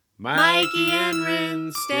Mikey and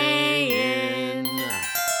Rin stay in.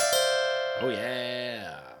 Oh,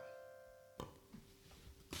 yeah.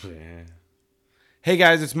 Hey,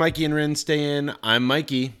 guys, it's Mikey and Rin stay in. I'm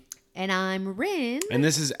Mikey. And I'm Rin. And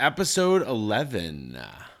this is episode 11.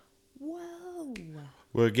 Whoa.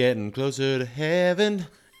 We're getting closer to heaven.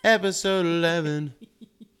 Episode 11.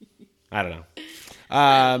 I don't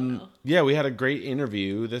know. Yeah, we had a great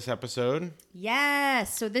interview this episode.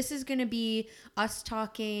 Yes. So this is going to be us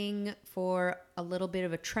talking for a little bit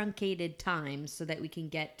of a truncated time so that we can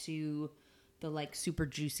get to the super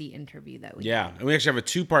juicy interview that we Yeah, and we actually have a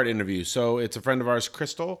two-part interview. So it's a friend of ours,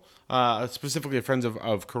 Crystal, specifically a friend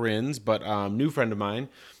of Corinne's, but new friend of mine,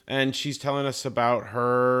 and she's telling us about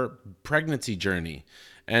her pregnancy journey.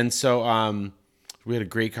 And so we had a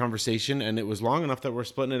great conversation, and it was long enough that we're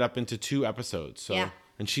splitting it up into 2 episodes. So, Yeah.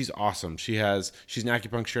 And she's awesome. She's an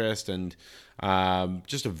acupuncturist and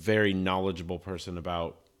just a very knowledgeable person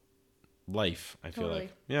about life, I feel Totally.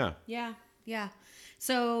 like. Yeah. Yeah.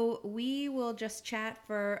 So we will just chat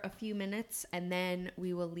for a few minutes and then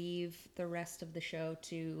we will leave the rest of the show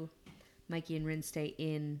to Mikey and Rin stay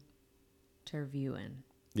in interviewing.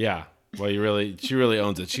 Yeah. Well, she really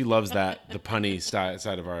owns it. She loves the punny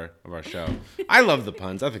side of our show. I love the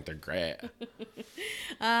puns. I think they're great.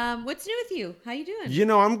 What's new with you? How you doing? You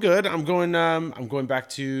know, I'm good. I'm going back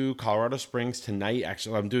to Colorado Springs tonight.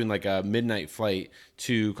 Actually, I'm doing like a midnight flight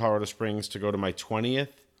to Colorado Springs to go to my 20th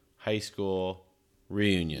high school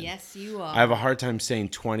reunion. Yes, you are. I have a hard time saying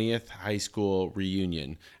 20th high school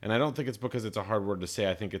reunion. And I don't think it's because it's a hard word to say.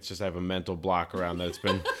 I think it's just I have a mental block around that. It's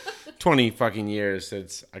been 20 fucking years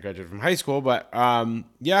since I graduated from high school. But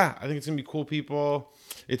yeah, I think it's going to be cool people.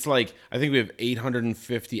 It's like, I think we have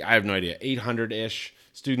 850, I have no idea, 800-ish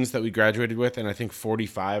students that we graduated with. And I think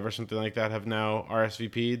 45 or something like that have now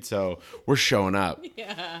RSVP'd. So we're showing up.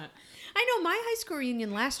 Yeah. I know my high school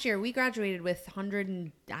reunion last year, we graduated with 100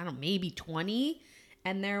 and, I don't know, maybe 20.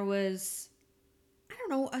 And there was, I don't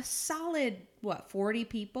know, a solid, 40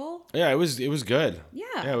 people? Yeah, it was good.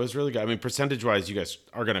 Yeah. It was really good. I mean, percentage-wise, you guys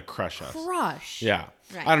are going to crush us. Crush. Yeah.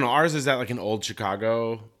 Right. I don't know. Ours is at like an old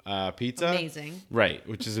Chicago pizza. Amazing. Right,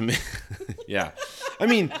 which is amazing. Yeah. I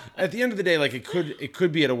mean, at the end of the day, like it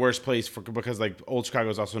could be at a worse place because like old Chicago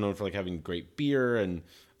is also known for like having great beer and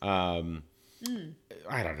I don't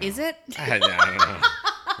know. Is it? I don't know.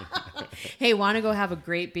 Hey, want to go have a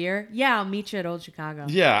great beer? Yeah, I'll meet you at Old Chicago.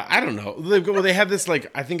 Yeah, I don't know. Well, they have this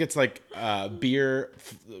I think it's like beer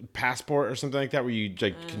passport or something like that, where you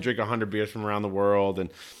can drink 100 beers from around the world, and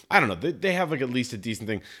I don't know. They have like at least a decent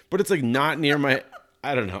thing, but it's like not near my.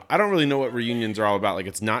 I don't know. I don't really know what reunions are all about. Like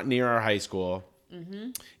it's not near our high school.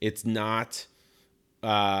 Mm-hmm. It's not.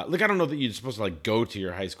 I don't know that you're supposed to like go to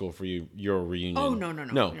your high school for your reunion. Oh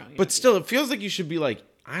no. But still, it feels like you should be like,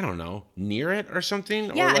 I don't know, near it or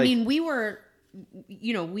something. Yeah, or like, I mean, we were,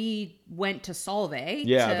 we went to Solve.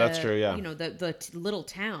 Yeah, that's true, yeah. The little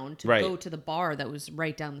town to Right. go to the bar that was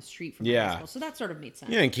right down the street from Yeah. high school. So that sort of made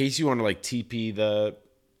sense. yeah, in case you want to like TP the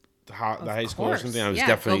high school or something. I was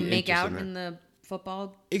definitely go make interested out in in the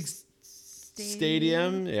football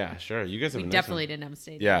stadium. Yeah, sure. You guys have We a nice definitely one. didn't have a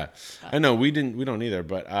stadium. Yeah, I know we don't either.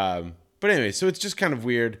 But anyway, so it's just kind of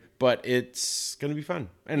weird, but it's gonna be fun,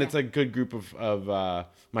 and it's a good group of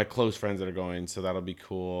my close friends that are going, so that'll be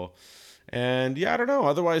cool. And yeah, I don't know.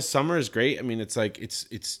 Otherwise, summer is great. I mean, it's like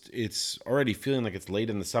it's already feeling like it's late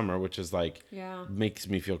in the summer, which is like makes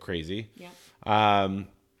me feel crazy. Yeah.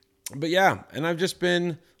 But yeah, and I've just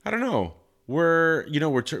been, I don't know. We're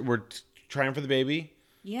trying for the baby.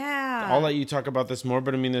 Yeah. I'll let you talk about this more,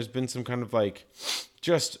 but I mean, there's been some kind of like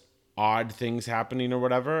just odd things happening or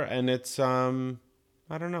whatever, and it's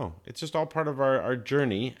I don't know. It's just all part of our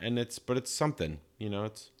journey, and it's something,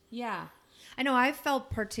 it's. Yeah. I know I've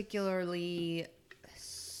felt particularly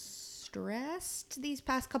stressed these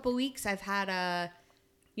past couple weeks. I've had I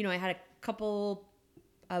had a couple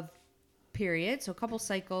of periods, so a couple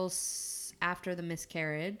cycles after the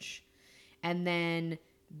miscarriage. And then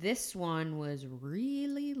this one was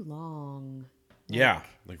really long. Yeah,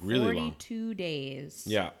 like really 42 long. days.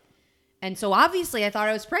 Yeah. And so obviously I thought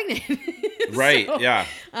I was pregnant. Right, So, yeah.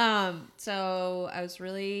 So I was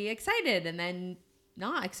really excited and then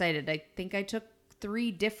not excited. I think I took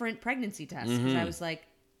 3 different pregnancy tests because I was like,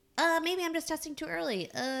 maybe I'm just testing too early.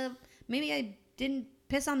 Maybe I didn't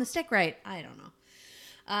piss on the stick right. I don't know.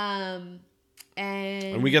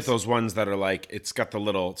 And we get those ones that are like, it's got the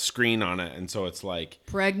little screen on it, and so it's like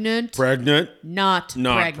pregnant, not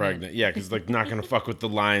pregnant. Yeah, because like not gonna fuck with the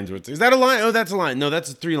lines. Where is that a line? Oh, that's a line. No,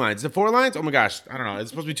 that's 3 lines. Is it 4 lines? Oh my gosh, I don't know. It's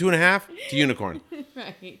supposed to be 2.5. It's a unicorn.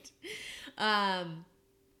 Right.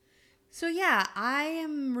 So yeah, I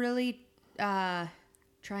am really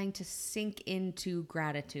trying to sink into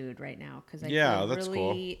gratitude right now because I Yeah, feel that's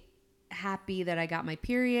really happy that I got my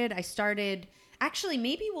period. I started actually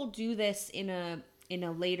maybe we'll do this in a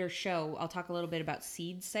later show. I'll talk a little bit about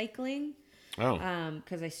seed cycling. Oh.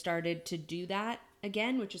 Because I started to do that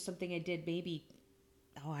again, which is something I did maybe,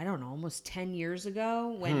 I don't know, almost 10 years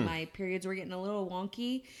ago when my periods were getting a little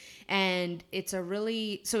wonky. And it's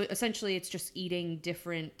so essentially it's just eating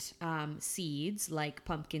different seeds like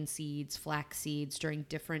pumpkin seeds, flax seeds during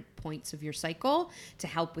different points of your cycle to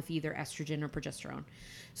help with either estrogen or progesterone.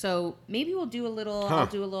 So maybe I'll do a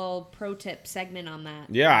little pro tip segment on that.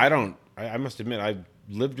 Yeah, I must admit, I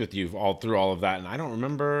lived with you all through all of that, and I don't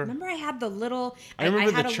remember. Remember I had the little... I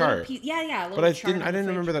remember had the a chart. little piece, yeah, a little But I chart didn't. on I the didn't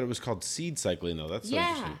fridge. remember that it was called seed cycling, though. That's so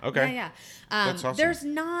interesting. Yeah. Okay. Yeah. That's awesome.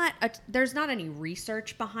 There's not any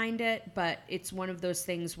research behind it, but it's one of those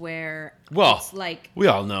things where Well, it's like we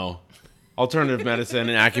all know alternative medicine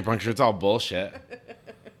and acupuncture. It's all bullshit.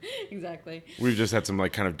 exactly. We've just had some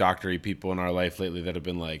like kind of doctory people in our life lately that have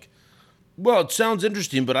been like, well, it sounds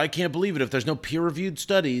interesting, but I can't believe it if there's no peer-reviewed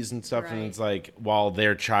studies and stuff. Right. And it's like, while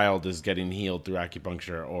their child is getting healed through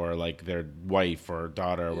acupuncture, or like their wife or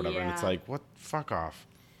daughter or whatever, and it's Yeah. like, what? Fuck off.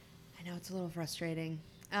 I know it's a little frustrating.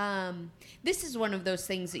 This is one of those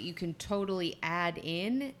things that you can totally add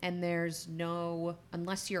in, and there's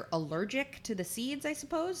unless you're allergic to the seeds, I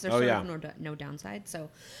suppose. There's no downside. So,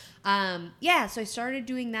 so I started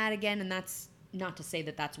doing that again, and that's not to say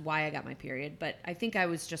that that's why I got my period, but I think I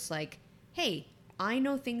was just like, hey, I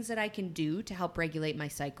know things that I can do to help regulate my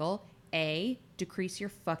cycle. Decrease your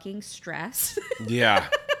fucking stress. Yeah.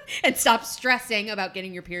 And stop stressing about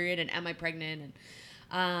getting your period and am I pregnant?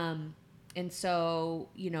 And so,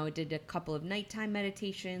 I did a couple of nighttime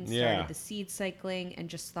meditations, started the seed cycling, and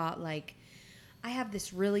just thought like, I have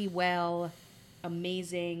this really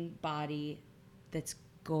amazing body that's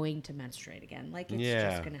going to menstruate again. Like it's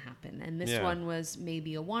just going to happen. And this one was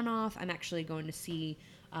maybe a one-off. I'm actually going to see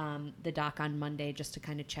the doc on Monday just to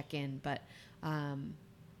kind of check in. But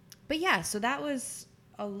yeah, so that was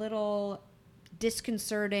a little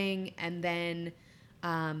disconcerting. And then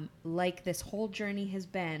like this whole journey has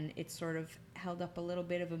been, it sort of held up a little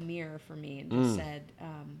bit of a mirror for me and just said,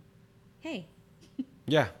 hey.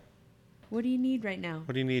 Yeah. What do you need right now?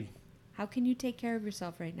 What do you need? How can you take care of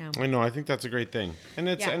yourself right now? I know. I think that's a great thing,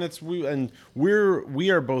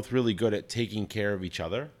 we are both really good at taking care of each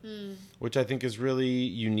other, which I think is really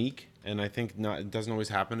unique, and I think it doesn't always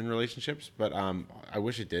happen in relationships, but I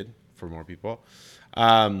wish it did for more people.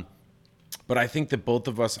 But I think that both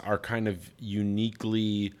of us are kind of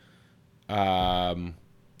uniquely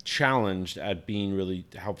challenged at being really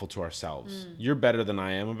helpful to ourselves. You're better than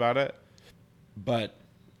I am about it, but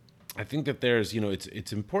I think that there's,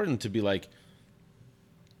 it's important to be like,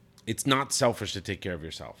 it's not selfish to take care of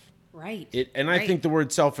yourself. Right. I think the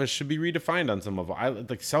word selfish should be redefined on some level. I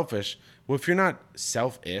like selfish. Well, if you're not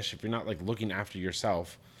selfish, if you're not like looking after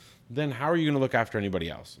yourself, then how are you going to look after anybody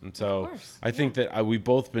else? And so I think that we've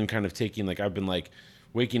both been kind of taking, like, I've been like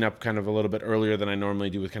waking up kind of a little bit earlier than I normally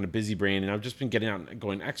do with kind of busy brain. And I've just been getting out and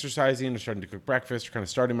going exercising and starting to cook breakfast, or kind of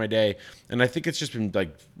starting my day. And I think it's just been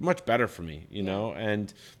like much better for me, you know?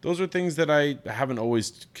 And those are things that I haven't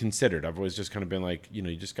always considered. I've always just kind of been like, you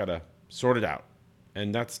just got to sort it out.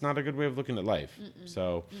 And that's not a good way of looking at life.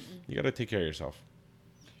 So you got to take care of yourself.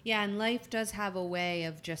 Yeah. And life does have a way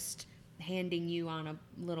of just handing you on a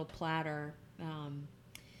little platter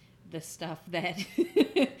the stuff that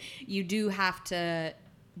you do have to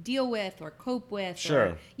deal with or cope with.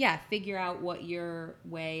 Sure. Or, figure out what your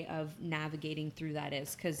way of navigating through that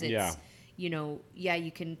is. Because it's,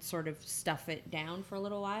 you can sort of stuff it down for a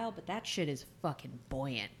little while, but that shit is fucking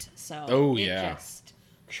buoyant. So it just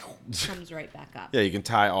comes right back up. Yeah, you can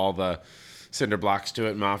tie all the cinder blocks to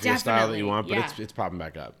it, mafia style that you want, but it's popping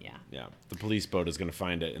back up. Yeah. The police boat is going to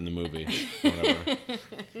find it in the movie. Whatever.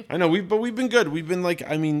 I know, we've been good. We've been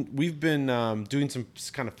we've been doing some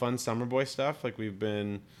kind of fun summer boy stuff. Like we've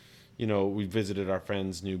been, we visited our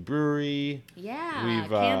friend's new brewery. Yeah,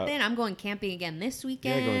 camping. I'm going camping again this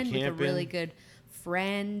weekend with a really good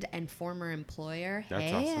friend and former employer. That's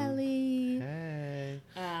hey, awesome. Ellie. Hey.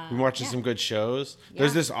 We're watching some good shows.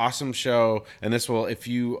 There's this awesome show, and if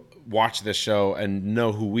you watch this show and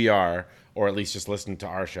know who we are, or at least just listen to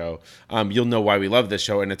our show, you'll know why we love this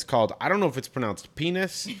show. And it's called, I don't know if it's pronounced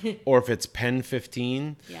Penis or if it's Pen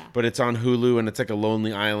 15, but it's on Hulu, and it's like a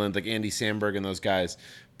lonely island, like Andy Samberg and those guys.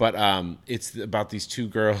 But it's about these two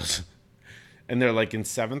girls. And they're like in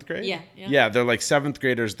 7th grade? Yeah, they're like 7th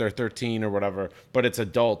graders. They're 13 or whatever. But it's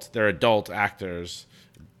adult. They're adult actors.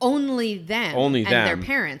 Only them. And their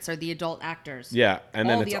parents are the adult actors. Yeah. And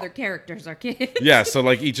all then the other characters are kids. Yeah, so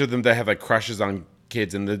like each of them, they have like crushes on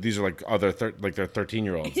kids, and these are like other like they're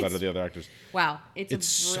 13-year-olds that are the other actors. Wow, it's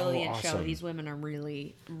It's a brilliant so show. awesome. These women are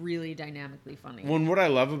really, really dynamically funny. Well, and what I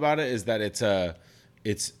love about it is that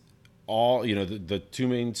it's all, the two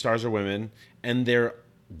main stars are women, and they're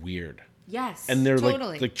weird. Yes, And they're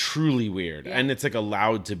totally. like truly weird, Yeah. and it's like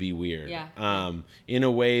allowed to be weird. Yeah. In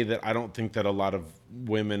a way that I don't think that a lot of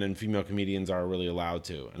women and female comedians are really allowed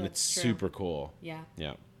to, and That's it's true. super cool. Yeah.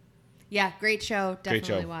 Yeah. Yeah, great show. Great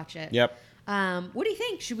Definitely show. watch it. Yep. What do you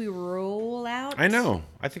think? Should we roll out? I know.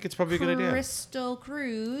 I think it's probably a good idea. Crystal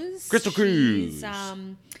Cruz. Crystal Cruz.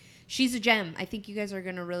 She's a gem. I think you guys are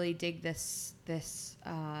gonna really dig this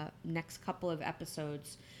next couple of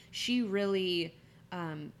episodes. She really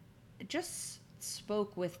just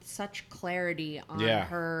spoke with such clarity on Yeah.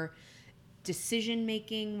 her decision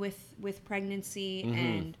making with pregnancy,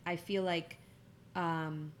 and I feel like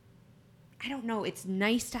I don't know, it's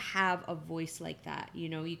nice to have a voice like that.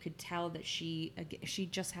 You could tell that she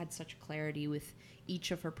just had such clarity with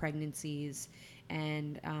each of her pregnancies,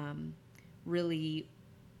 and really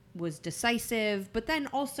was decisive. But then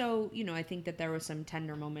also, I think that there were some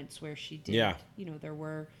tender moments where she did, Yeah. there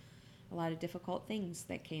were a lot of difficult things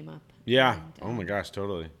that came up. Yeah. And, Oh my gosh,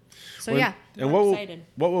 totally. So Well, yeah, and I'm what excited.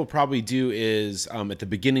 we'll probably do is at the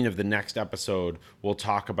beginning of the next episode, we'll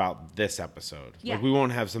talk about this episode. Yeah. Like we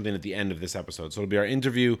won't have something at the end of this episode, so it'll be our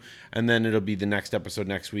interview, and then it'll be the next episode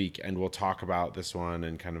next week, and we'll talk about this one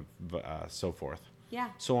and kind of so forth, Yeah.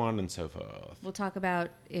 so on and so forth. We'll talk about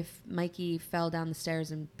if Mikey fell down the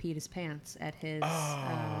stairs and peed his pants at his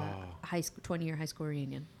high school 20-year high school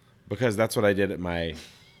reunion. Because that's what I did at my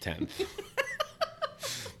 10th.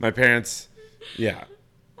 My parents, yeah.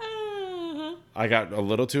 I got a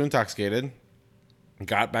little too intoxicated.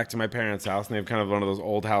 Got back to my parents' house, and they have kind of one of those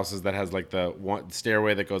old houses that has like the one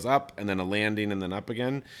stairway that goes up and then a landing and then up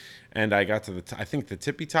again. And I got to I think the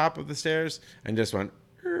tippy top of the stairs and just went,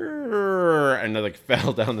 and I like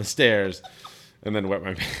fell down the stairs and then wet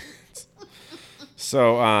my pants.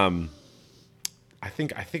 So I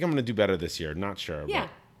think I'm gonna do better this year. Not sure. Yeah.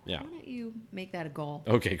 But yeah. Why don't you make that a goal?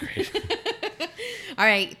 Okay, great. All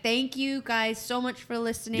right. Thank you guys so much for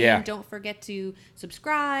listening. Yeah. Don't forget to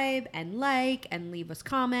subscribe and like and leave us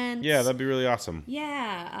comments. Yeah, that'd be really awesome.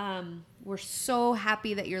 Yeah. We're so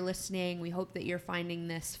happy that you're listening. We hope that you're finding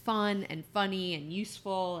this fun and funny and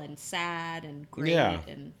useful and sad and great. Yeah.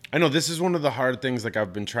 And I know this is one of the hard things. Like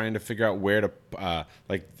I've been trying to figure out where to,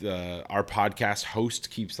 our podcast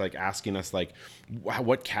host keeps like asking us like,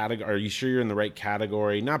 what category? Are you sure you're in the right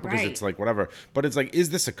category? Not because Right. it's like whatever, but it's like,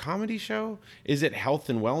 is this a comedy show? Is it health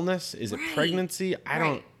and wellness? Is it Right. pregnancy?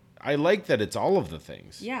 Right. I like that it's all of the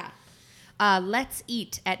things. yeah. Let's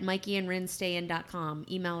eat at mikeyandrinstayin.com.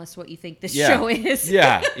 Email us what you think this Yeah. show is.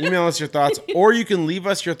 Yeah. Email us your thoughts, or you can leave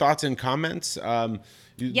us your thoughts in comments.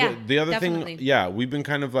 Yeah, the other definitely. thing, yeah, we've been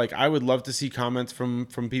kind of like, I would love to see comments from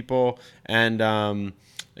people, and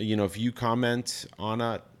if you comment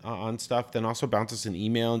on stuff, then also bounce us an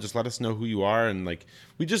email and just let us know who you are, and like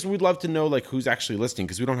we'd love to know like who's actually listening,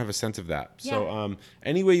 because we don't have a sense of that. Yeah. So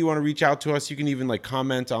any way you want to reach out to us, you can even like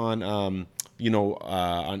comment on on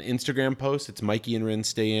Instagram posts. It's Mikey and Rin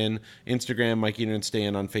Stay In. Instagram, Mikey and Rin Stay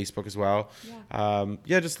In on Facebook as well.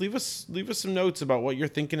 Yeah. Just leave us some notes about what you're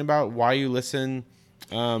thinking about, why you listen.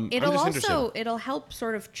 I'm just interested. It'll help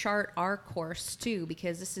sort of chart our course too,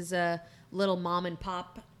 because this is a little mom and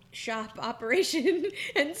pop shop operation,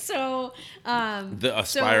 and so The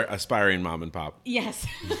aspiring mom and pop. yes.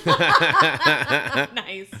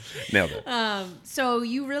 Nice. Nailed it. So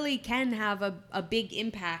you really can have a big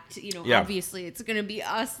impact. Yeah. Obviously it's going to be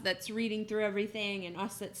us that's reading through everything and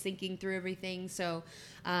us that's thinking through everything. So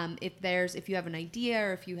if you have an idea,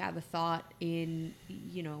 or if you have a thought in,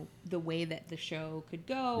 the way that the show could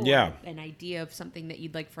go, Yeah. or an idea of something that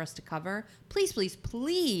you'd like for us to cover, please, please,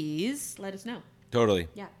 please let us know. Totally.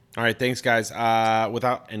 Yeah. All right. Thanks, guys.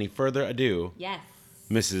 Without any further ado, Yes.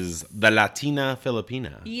 Mrs. the Latina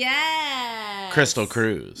Filipina, Yes. Crystal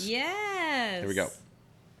Cruz. Yes. Here we go.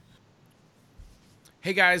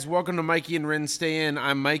 Hey, guys. Welcome to Mikey and Rin Stay In.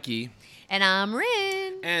 I'm Mikey. And I'm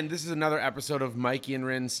Rin. And this is another episode of Mikey and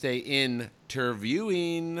Rin Stay In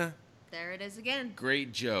Interviewing. There it is again.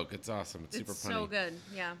 Great joke. It's awesome. It's super funny. So good.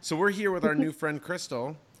 Yeah. So we're here with our new friend,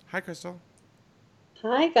 Crystal. Hi, Crystal.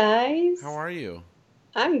 Hi, guys. How are you?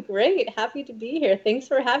 I'm great. Happy to be here. Thanks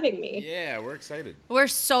for having me. Yeah, we're excited. We're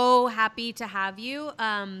so happy to have you.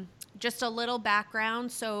 Just a little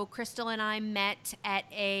background. So Crystal and I met at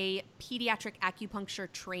a pediatric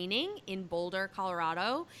acupuncture training in Boulder,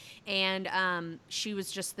 Colorado. And she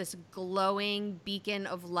was just this glowing beacon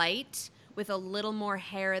of light with a little more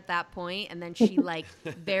hair at that point, and then she like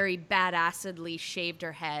very badassedly shaved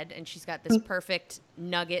her head, and she's got this perfect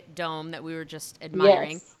nugget dome that we were just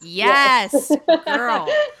admiring. Yes, girl.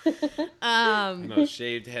 No,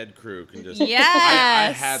 shaved head crew can just. Yes.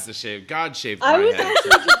 I had to shave. God shaved I my was head.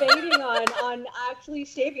 actually debating on actually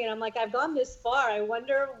shaving, and I'm like, I've gone this far. I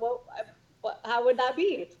wonder how would that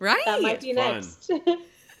be? Right. That might be Fun. next.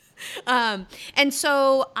 And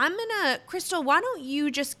so Crystal, why don't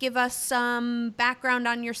you just give us some background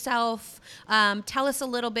on yourself? Tell us a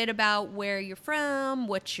little bit about where you're from,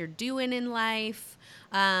 what you're doing in life.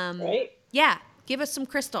 Right. Yeah, give us some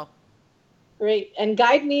Crystal. Great. And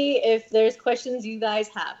guide me if there's questions you guys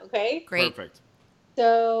have, okay? Great. Perfect.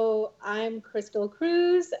 So I'm Crystal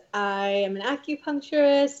Cruz. I am an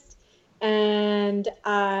acupuncturist, and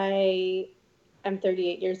I am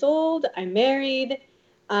 38 years old. I'm married.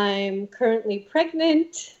 I'm currently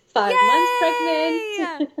pregnant, 5 months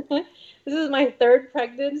pregnant. This is my third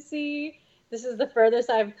pregnancy. This is the furthest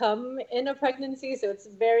I've come in a pregnancy, so it's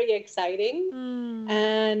very exciting.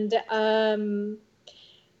 And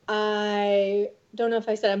I don't know if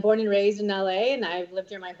I said I'm born and raised in LA, and I've lived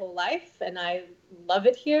here my whole life, and I love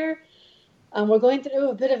it here. We're going through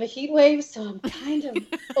a bit of a heat wave, so I'm kind of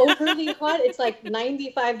overly hot. It's like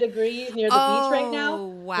 95 degrees near the beach right now,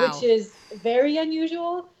 which is very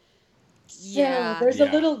unusual. So there's a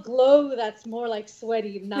little glow that's more like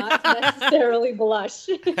sweaty, not necessarily blush.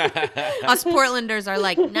 Us Portlanders are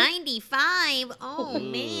like 95. Oh,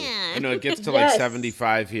 man. I know it gets to like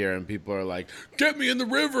 75 here, and people are like, "Get me in the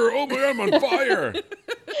river! Oh my God, I'm on fire!"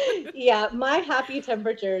 Yeah, my happy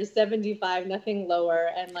temperature is 75, nothing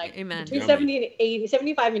lower, and like Amen. between 70 and 80,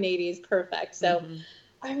 75 and 80 is perfect. So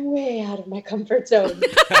I'm way out of my comfort zone.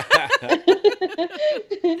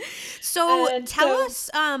 So tell us,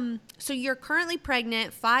 so you're currently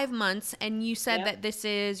pregnant, 5 months, and you said that this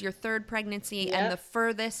is your third pregnancy and the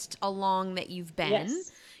furthest along that you've been.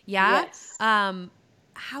 Yes. Yeah? Yes.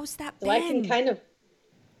 How's that been? So I can kind of,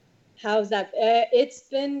 how's that? It's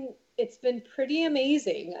been pretty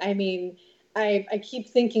amazing. I mean, I keep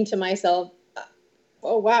thinking to myself,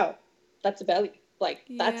 oh, wow, that's a belly. Like,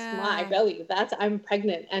 that's my belly. I'm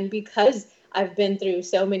pregnant. And because I've been through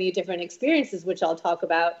so many different experiences, which I'll talk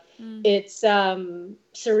about, it's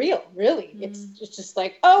surreal, really. It's just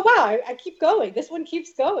like, oh, wow, I keep going. This one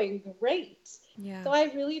keeps going. Great. Yeah. So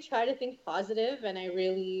I really try to think positive, and I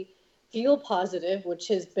really feel positive, which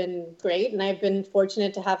has been great. And I've been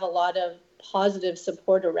fortunate to have a lot of positive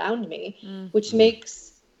support around me, which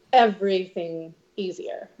makes everything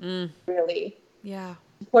easier, really. Yeah.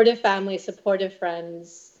 Supportive family, supportive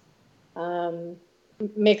friends,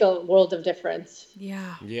 make a world of difference.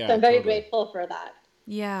 Yeah. Yeah. So I'm very grateful for that.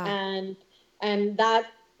 Yeah. And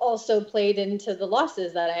that also played into the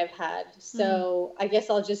losses that I've had. So I guess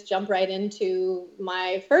I'll just jump right into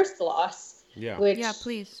my first loss, which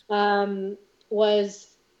please. Was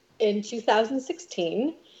in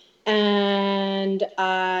 2016. And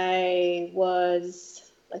I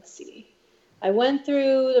went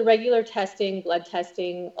through the regular testing, blood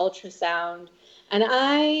testing, ultrasound, and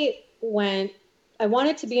I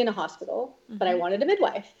wanted to be in a hospital, but I wanted a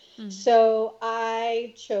midwife. So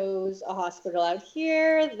I chose a hospital out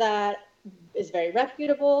here that is very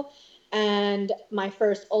reputable. And my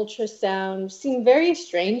first ultrasound seemed very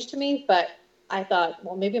strange to me, but I thought,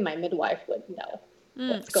 well, maybe my midwife would know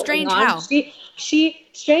what's going strange on. How? She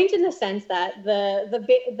strange in the sense that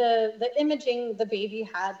the imaging, the baby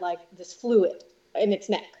had like this fluid in its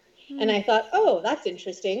neck. And I thought, oh, that's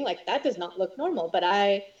interesting. Like, that does not look normal. But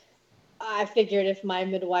I figured if my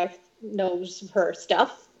midwife knows her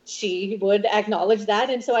stuff, she would acknowledge that.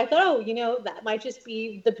 And so I thought, oh, that might just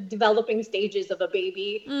be the developing stages of a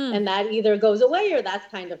baby, and that either goes away or that's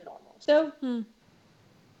kind of normal. So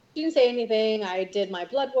she didn't say anything. I did my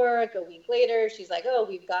blood work. A week later, she's like, oh,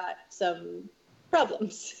 we've got some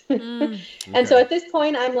problems. And so at this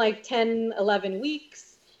point, I'm like 10, 11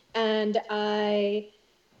 weeks. And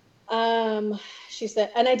she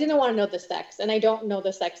said, and I didn't want to know the sex, and I don't know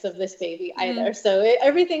the sex of this baby either. So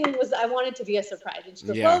everything was, I wanted to be a surprise. And she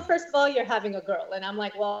goes, well, first of all, you're having a girl. And I'm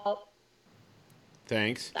like, well,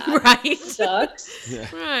 thanks. That sucks.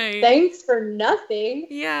 Right. Thanks for nothing.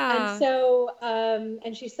 Yeah. And so,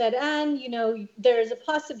 and she said, and there's a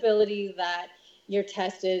possibility that your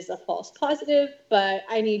test is a false positive, but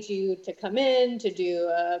I need you to come in to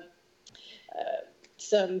do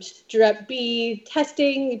some strep B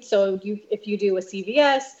testing. So if you do a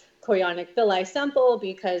CVS, chorionic villi sample,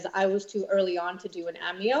 because I was too early on to do an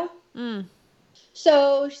amnio.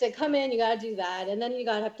 So she said, come in, you got to do that. And then you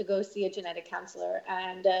got to have to go see a genetic counselor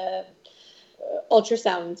and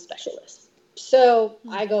ultrasound specialist. So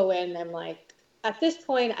I go in, I'm like, at this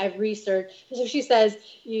point, I've researched. So she says,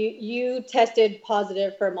 you tested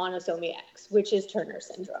positive for monosomy X, which is Turner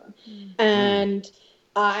syndrome. And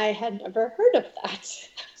I had never heard of that.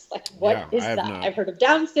 I was like, what Yeah, I is have that? not. I've heard of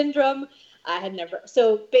Down syndrome. I had never.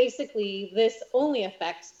 So basically, this only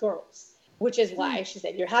affects girls, which is why she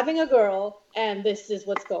said, you're having a girl, and this is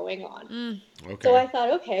what's going on. So Okay. I thought,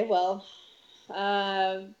 okay, well,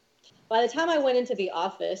 um, by the time I went into the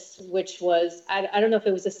office, which was I don't know if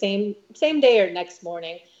it was the same day or next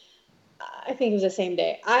morning. I think it was the same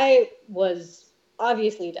day. I was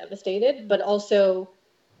obviously devastated, but also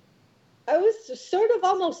I was sort of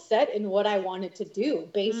almost set in what I wanted to do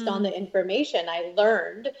based on the information I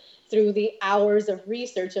learned through the hours of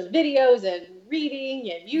research of videos and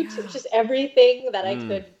reading and YouTube, just everything that I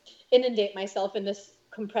could inundate myself in this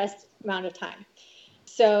compressed amount of time.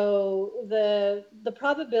 So the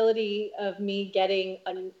probability of me getting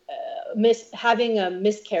having a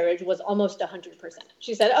miscarriage was almost 100%.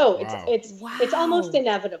 She said, "Oh, Wow. it's almost Wow.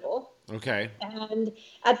 inevitable." Okay. And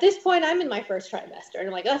at this point, I'm in my first trimester, and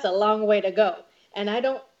I'm like, "That's a long way to go," and I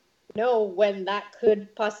don't know when that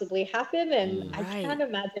could possibly happen, and I Right. can't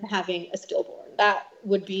imagine having a stillborn. That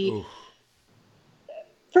would be, Ooh.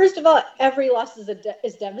 first of all, every loss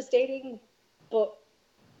is devastating, but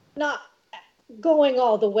not going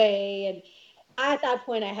all the way. And at that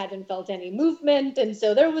point, I hadn't felt any movement. And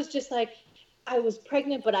so there was just like, I was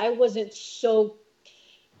pregnant, but I wasn't so,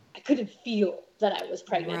 I couldn't feel that I was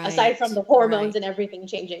pregnant, aside from Right. the hormones Right. and everything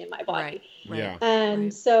changing in my Right. body. Right. Yeah. And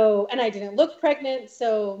Right. so, and I didn't look pregnant.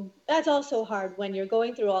 So that's also hard when you're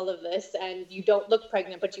going through all of this and you don't look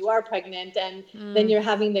pregnant, but you are pregnant. And then you're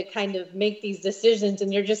having to kind of make these decisions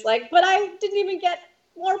and you're just like, but I didn't even get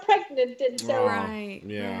more pregnant. And so, Oh, Right.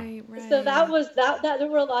 yeah. Right. so that Right. was that there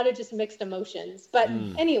were a lot of just mixed emotions. But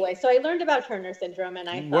anyway, so I learned about Turner syndrome and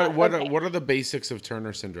I What thought, what are, okay, what are the basics of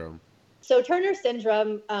Turner syndrome? so Turner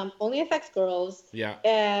syndrome only affects girls, Yeah.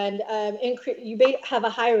 and have a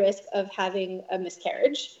high risk of having a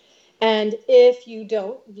miscarriage. And if you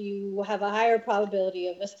don't, you have a higher probability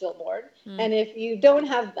of a stillborn. And if you don't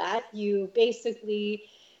have that, you basically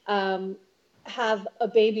um, have a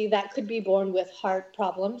baby that could be born with heart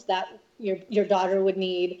problems that your daughter would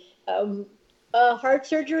need a heart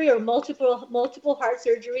surgery or multiple heart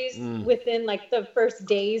surgeries within like the first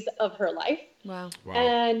days of her life. Wow. Wow.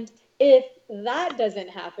 And if that doesn't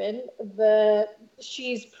happen,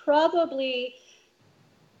 she's probably,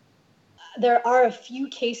 there are a few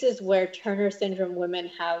cases where Turner syndrome women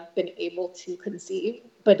have been able to conceive,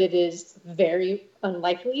 but it is very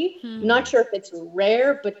unlikely. I'm not sure if it's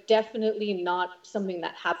rare, but definitely not something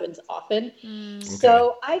that happens often. Okay.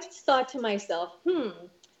 So I just thought to myself,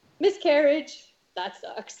 miscarriage, that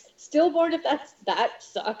sucks. Stillborn, if that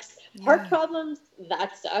sucks. Heart Yeah. problems,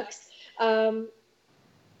 that sucks. Um,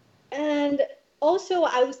 and also,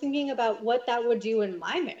 I was thinking about what that would do in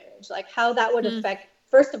my marriage, like how that would affect,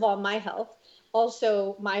 first of all, my health,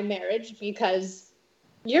 also my marriage, because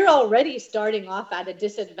you're already starting off at a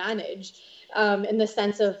disadvantage in the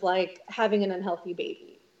sense of like having an unhealthy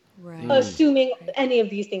baby, Right. assuming Right. any of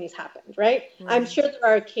these things happened, right? I'm Right. sure there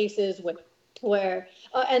are cases where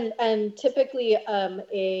and typically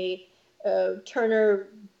Turner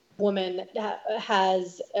woman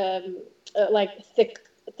has like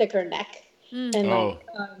thicker neck and Oh, like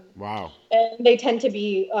wow. and they tend to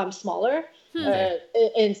be smaller Okay.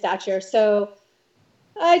 in stature. So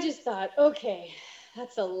I just thought, okay,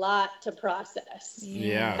 that's a lot to process.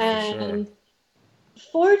 Yeah, Yeah. for sure. And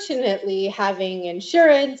fortunately, having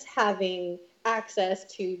insurance, having access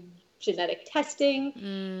to genetic testing,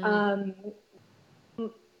 um,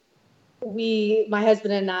 my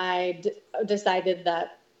husband and I decided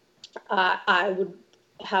that I would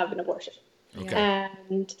have an abortion. Yeah. Okay.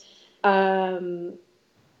 And um,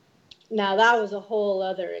 now that was a whole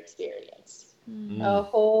other experience, a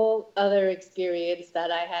whole other experience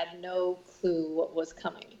that I had no clue what was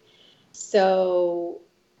coming. So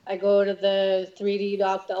I go to the 3D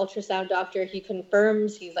the ultrasound doctor. He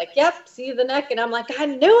confirms. He's like, "Yep, see the neck," and I'm like, "I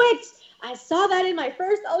knew it. I saw that in my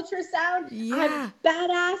first ultrasound. I'm Yeah.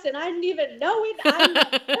 badass, and I didn't even know it. I'm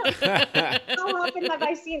how often have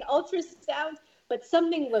I seen ultrasounds? But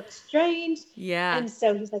something looked strange." Yeah. And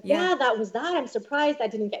so he's like, Yeah. "Yeah, that was that. I'm surprised I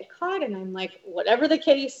didn't get caught." And I'm like, "Whatever the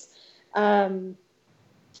case." Um,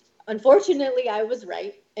 Unfortunately, I was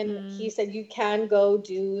right. And he said, "You can go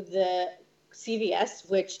do the CVS,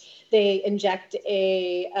 which they inject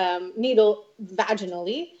a needle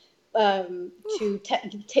vaginally to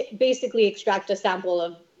basically extract a sample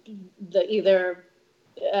of the either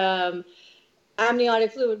um,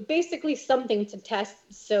 amniotic fluid, basically something to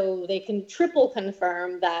test so they can triple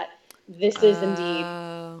confirm that this is indeed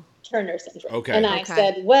Oh. Turner syndrome. Okay. And I Okay.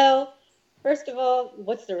 said, well, first of all,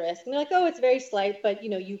 what's the risk? And they're like, oh, it's very slight, but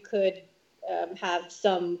you could have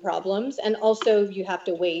some problems. And also you have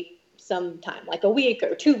to wait some time, like a week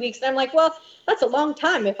or 2 weeks. And I'm like, well, that's a long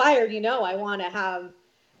time. If I already know I want to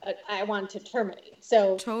I want to terminate.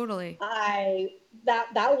 So Totally.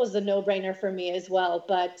 that was a no-brainer for me as well.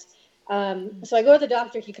 But so I go to the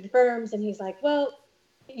doctor, he confirms, and he's like, well,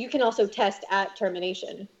 you can also test at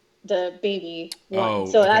termination, the baby one. Oh,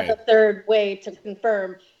 So okay. that's a third way to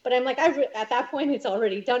confirm. But I'm like, at that point, it's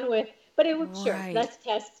already done with. But it would sure, Right. let's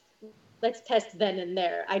test then and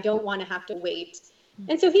there. I don't want to have to wait.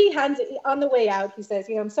 And so he hands it on the way out. He says,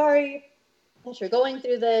 I'm sorry that you're going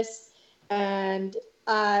through this, and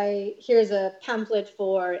here's a pamphlet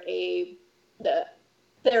for the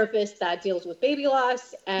therapist that deals with baby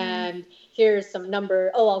loss, and here's some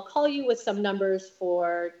number. Oh, I'll call you with some numbers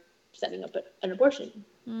for setting up an abortion.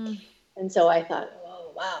 And so I thought,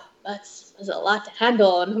 oh wow, that's a lot to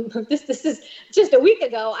handle. And this is just a week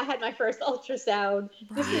ago. I had my first ultrasound.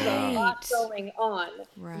 This is a lot Right. going on.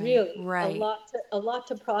 Right. Really, Right. a lot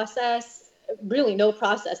to process. Really, no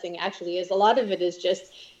processing actually. Is a lot of it is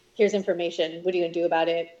just here's information. What are you gonna do about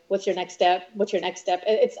it? What's your next step? What's your next step?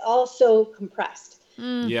 It's all so compressed.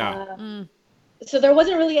 Yeah. So there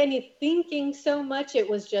wasn't really any thinking so much. It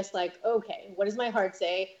was just like, okay, what does my heart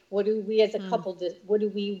say? What do we as a couple do? What do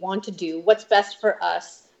we want to do? What's best for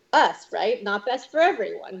us? Us, right? Not best for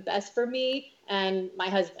everyone. Best for me and my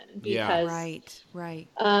husband. Yeah. Because Right.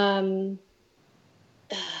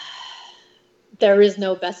 there is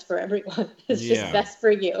no best for everyone. It's Yeah. just best for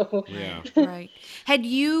you. Yeah. Right. Had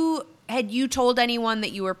you told anyone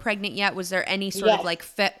that you were pregnant yet? Was there any sort of Yes. like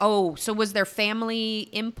so was there family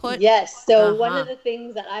input? Yes. So one Uh-huh. of the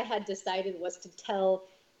things that I had decided was to tell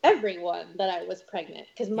everyone that I was pregnant,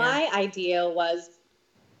 because my idea was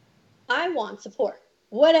I want support,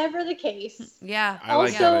 whatever the case. Yeah. I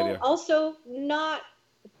like that idea. Also not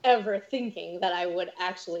ever thinking that I would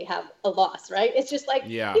actually have a loss, right? It's just like,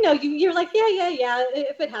 Yeah. you're like, yeah,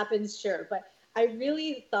 if it happens, sure. But I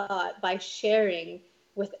really thought by sharing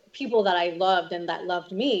with people that I loved and that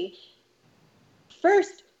loved me,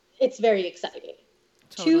 first, it's very exciting.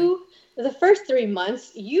 Totally. Two, the first 3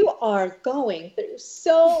 months, you are going through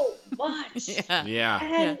so much. Yeah. Yeah.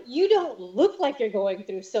 And you don't look like you're going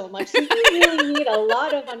through so much. So you really need a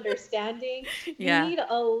lot of understanding. Yeah. You need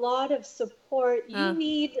a lot of support. You Uh.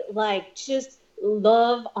 need just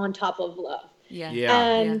love on top of love. Yeah. Yeah.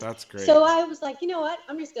 And That's great. so I was like, you know what?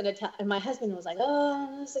 I'm just going to tell. And my husband was like,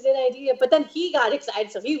 oh, that's a good idea. But then he got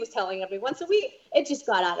excited. So he was telling everyone. So it just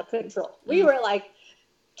got out of control. We were like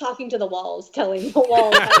talking to the walls, telling the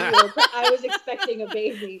walls that I was expecting a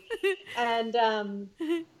baby. And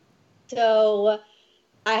so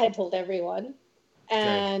I had told everyone.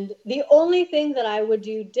 And the only thing that I would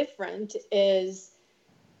do different is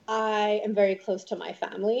I am very close to my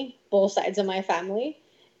family, both sides of my family.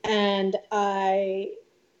 And I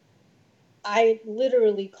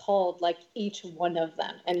literally called like each one of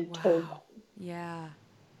them and told them. Yeah.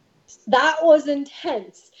 That was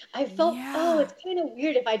intense. I felt, Yeah. it's kind of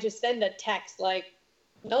weird if I just send a text like,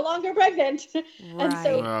 no longer pregnant. And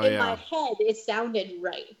so Right. Oh, in yeah. my head, it sounded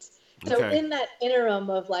right. So Okay. in that interim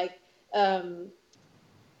of like,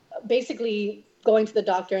 basically going to the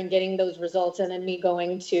doctor and getting those results, and then me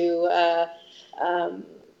going to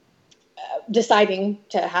deciding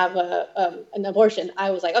to have an abortion,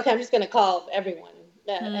 I was like, okay, I'm just going to call everyone,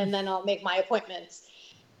 and then I'll make my appointments.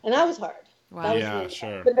 And that was hard. Wow. That was Yeah, really sure.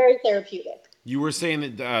 hard, but very therapeutic. You were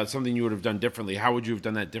saying that something you would have done differently. How would you have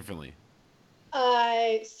done that differently?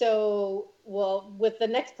 Well, with the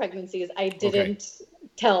next pregnancies, I didn't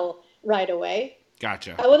tell right away.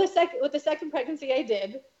 Gotcha. With the second pregnancy, I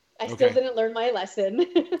did. I still Okay. didn't learn my lesson.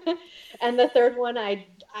 And the third one, I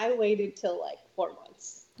waited till like 4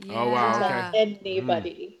 months. Oh, wow, To okay. tell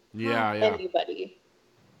anybody. Yeah. Yeah. Anybody.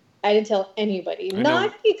 I didn't tell anybody. I know.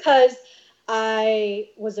 Not because I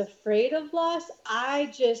was afraid of loss.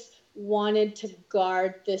 I just wanted to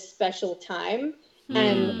guard this special time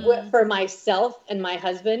and for myself and my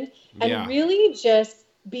husband, and Yeah. really just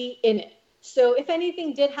be in it. So if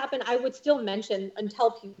anything did happen, I would still mention and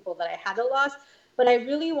tell people that I had a loss, but I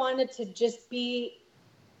really wanted to just be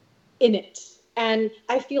in it. And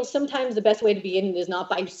I feel sometimes the best way to be in it is not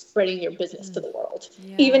by spreading your business to the world,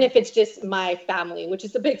 even if it's just my family, which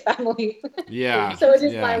is a big family. Yeah. So it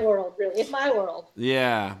is Yeah. my world, really. It's my world.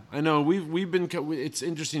 Yeah, I know. We've been. It's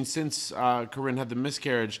interesting since Corinne had the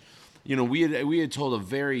miscarriage. We had told a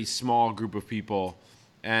very small group of people,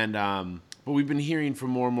 and but we've been hearing from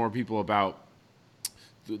more and more people about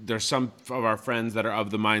there's some of our friends that are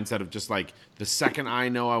of the mindset of just like, the second I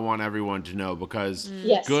know, I want everyone to know, because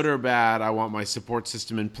Yes. good or bad, I want my support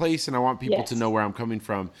system in place and I want people to Yes. know where I'm coming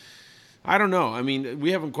from. I don't know. I mean,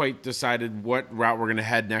 we haven't quite decided what route we're going to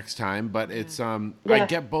head next time, but it's I Yeah.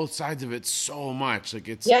 get both sides of it so much. Like,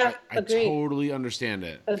 it's Yeah, I agreed. totally understand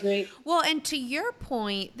it. Agreed. Well, and to your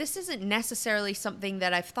point, this isn't necessarily something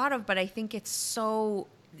that I've thought of, but I think it's so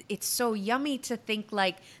yummy to think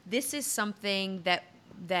like this is something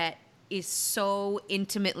that is so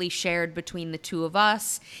intimately shared between the two of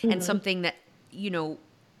us, and something that, you know,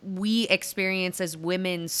 we experience as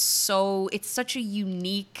women. So it's such a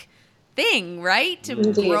unique thing, right? To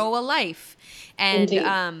Indeed. grow a life. And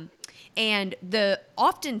Indeed. and the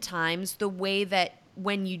oftentimes the way that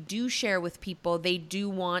when you do share with people, they do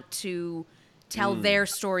want to tell their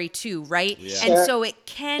story too, right? Yeah. And Sure. so it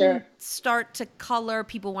can Sure. start to color.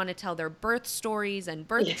 People want to tell their birth stories and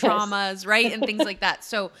birth Yes. traumas, right? And things like that.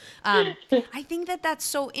 So I think that that's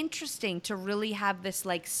so interesting to really have this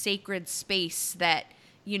like sacred space that,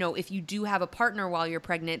 you know, if you do have a partner while you're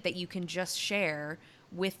pregnant, that you can just share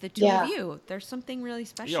with the two Yeah. of you. There's something really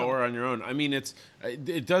special. Yeah, or on your own. I mean, it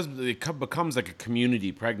becomes like a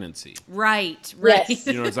community pregnancy. Right. Yes.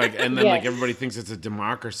 You know, it's like, and then like Yes. everybody thinks it's a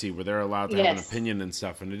democracy where they're allowed to have an Yes. opinion and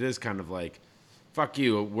stuff, and it is kind of like, fuck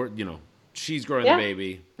you. We're, you know, she's growing Yeah. the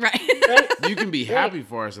baby. Right. Right. You can be happy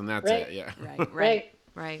for us, and that's Right. it. Yeah.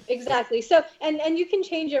 Right. Exactly. So, and you can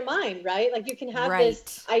change your mind, right? Like you can have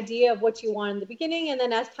this idea of what you want in the beginning, and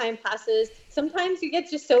then as time passes, sometimes you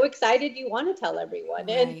get just so excited you want to tell everyone.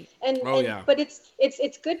 Right. But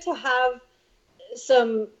it's good to have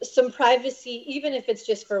some privacy, even if it's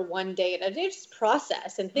just for one day, and just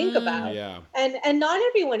process and think about. Yeah. And not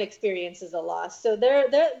everyone experiences a loss. So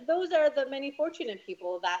those are the many fortunate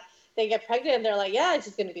people that they get pregnant and they're like, yeah, it's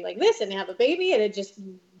just going to be like this, and they have a baby, and it just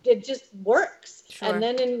works. Sure. And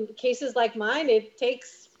then in cases like mine, it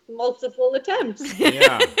takes multiple attempts.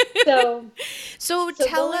 Yeah. So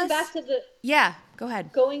tell going us. back to the Yeah, go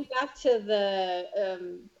ahead. going back to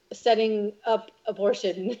the setting up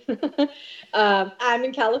abortion, I'm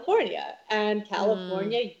in California, and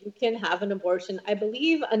California, you can have an abortion, I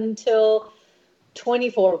believe, until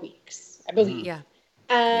 24 weeks, I believe. Yeah.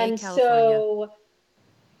 And Yay, California. so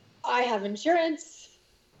I have insurance.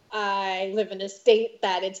 I live in a state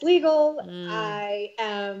that it's legal. I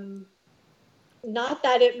am, not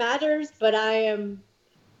that it matters, but I am,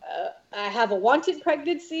 I have a wanted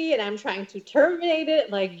pregnancy and I'm trying to terminate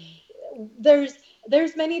it. Like there's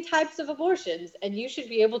many types of abortions, and you should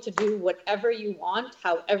be able to do whatever you want,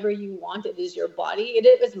 however you want. It is your body. It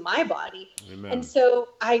is my body. Amen. And so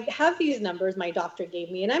I have these numbers my doctor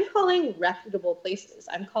gave me, and I'm calling reputable places.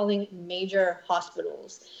 I'm calling major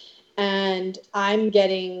hospitals, and I'm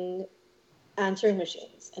getting answering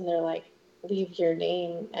machines, and they're like, leave your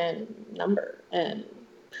name and number and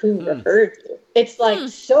who referred you. It's like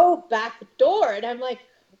so backdoor, and I'm like,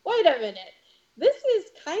 wait a minute, this is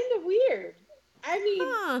kind of weird. I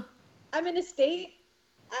mean, I'm in a state,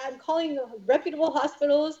 I'm calling reputable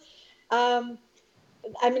hospitals. I'm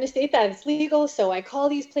in a state that it's legal, so I call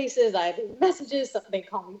these places, I leave messages, they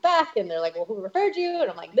call me back, and they're like, well, who referred you? And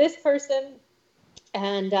I'm like, this person.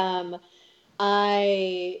 And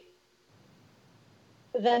I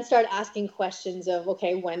then start asking questions of,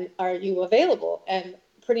 okay, when are you available? And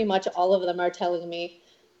pretty much all of them are telling me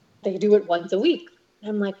they do it once a week.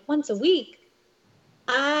 I'm like, once a week?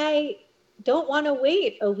 I don't want to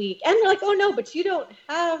wait a week. And they're like, oh no, but we don't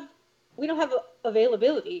have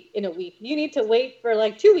availability in a week. You need to wait for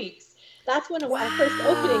like 2 weeks. That's when I'm first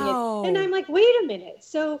opening it. And I'm like, wait a minute.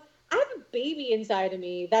 So I have a baby inside of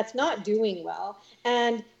me that's not doing well.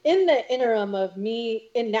 And in the interim of me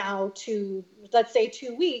in now to, let's say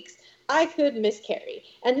 2 weeks, I could miscarry.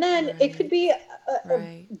 And then it could be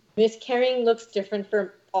miscarrying looks different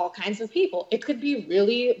for all kinds of people. It could be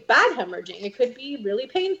really bad hemorrhaging. It could be really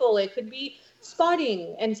painful. It could be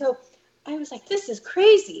spotting. And so I was like, this is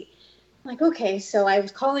crazy. I'm like, okay. So I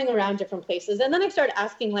was calling around different places, and then I started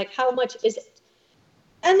asking, like, how much is it?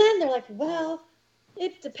 And then they're like, well,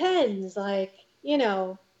 it depends. Like, you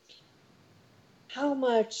know, how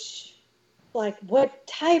much, like what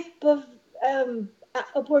type of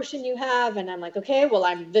abortion you have. And I'm like, okay, well,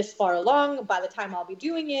 I'm this far along. By the time I'll be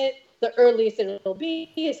doing it, the earliest it'll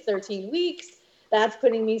be is 13 weeks. That's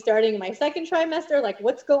putting me starting my second trimester. Like,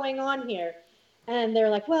 what's going on here? And they're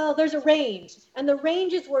like, well, there's a range. And the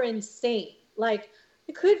ranges were insane. Like,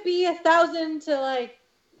 it could be 1,000 to like,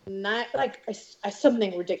 not like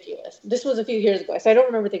something ridiculous. This was a few years ago, so I don't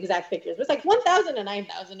remember the exact figures. But it's like 1,000 to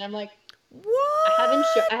 9,000. I'm like, what? I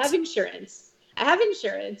have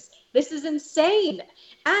insurance. This is insane.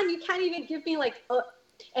 And you can't even give me like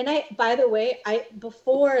And by the way,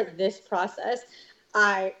 before this process,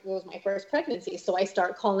 it was my first pregnancy. So I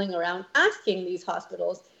start calling around asking these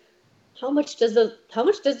hospitals, how much does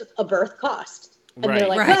a birth cost? And they're Right.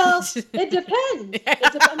 like, Right. well, it depends.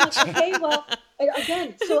 I'm like, okay, well,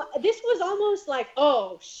 again, so this was almost like,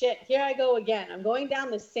 oh shit, here I go again. I'm going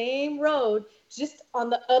down the same road, just on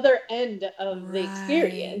the other end of the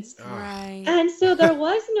experience. Right. And so there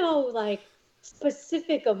was no like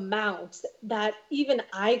specific amount that even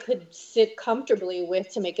I could sit comfortably with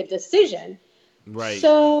to make a decision. Right.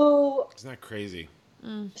 So Isn't that crazy?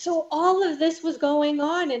 so all of this was going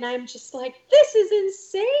on, and I'm just like, this is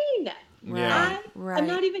insane. Yeah. I'm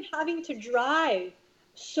not even having to drive.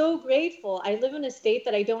 So grateful. I live in a state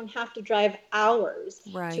that I don't have to drive hours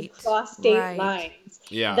to Right. cross state Right. lines.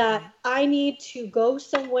 Yeah. That I need to go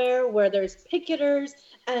somewhere where there's picketers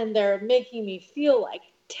and they're making me feel like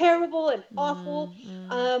terrible and awful.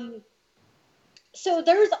 So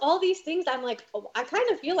there's all these things. I'm like, oh, I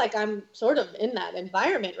kind of feel like I'm sort of in that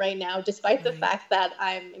environment right now, despite the Right. fact that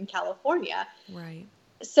I'm in California. Right.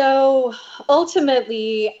 So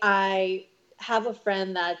ultimately, I have a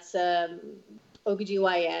friend that's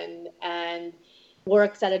OBGYN and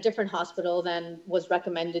works at a different hospital than was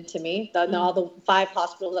recommended to me, all the 5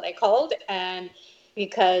 hospitals that I called. And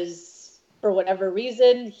because for whatever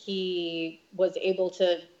reason, he was able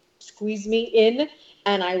to squeeze me in,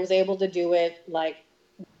 and I was able to do it like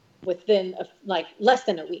within like less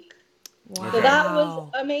than a week. Wow. So that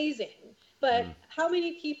was amazing. But how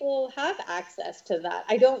many people have access to that?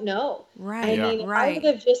 I don't know. Right. I Yeah. mean, if I Right. would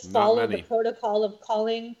have just Not followed the many. protocol of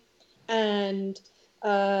calling and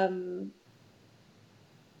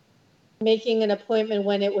making an appointment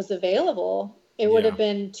when it was available, it would Yeah. have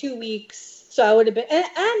been 2 weeks. So I would have been,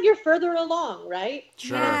 and you're further along, right?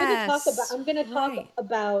 Sure. And Yes. I'm going to talk Right.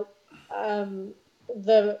 about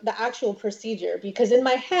the actual procedure, because in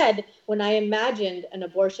my head, when I imagined an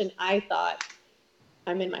abortion, I thought,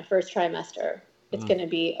 I'm in my first trimester. It's going to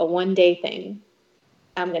be a 1-day thing.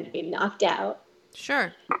 I'm going to be knocked out.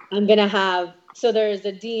 Sure. I'm going to have, so there's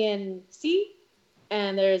a DNC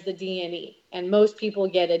and there's the DNE, and most people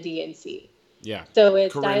get a DNC. Yeah. So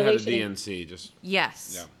it's Corinne had a dilation. DNC. Just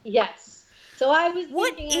Yes. yeah. Yes. So I was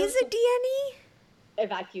What thinking is a DNE?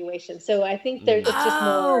 evacuation. So I think it's just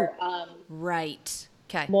Right.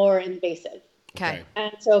 Okay. more invasive. Okay.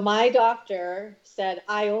 And so my doctor said,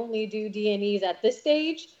 I only do DNEs at this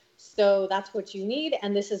stage. So that's what you need.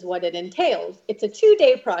 And this is what it entails. It's a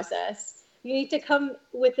 2-day process. You need to come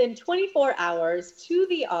within 24 hours to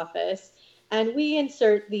the office, and we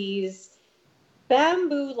insert these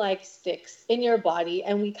bamboo-like sticks in your body,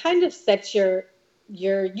 and we kind of set your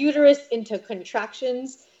uterus into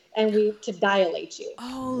contractions, and to dilate you.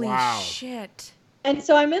 Holy Wow. shit. And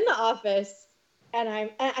so I'm in the office, and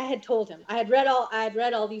I had told him, I had read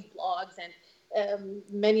all these blogs, and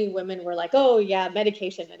many women were like, oh yeah,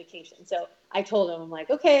 medication. So I told him, I'm like,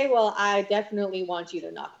 okay, well, I definitely want you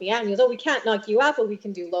to knock me out. And he goes, oh, we can't knock you out, but we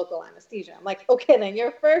can do local anesthesia. I'm like, okay, then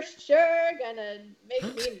you're first sure gonna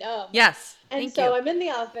make me numb. Yes. And Thank so you. I'm in the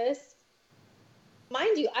office.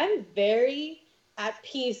 Mind you, I'm very at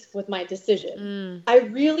peace with my decision. I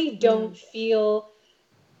really don't feel,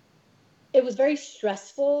 it was very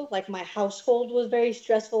stressful. Like my household was very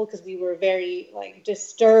stressful because we were very like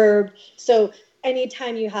disturbed. So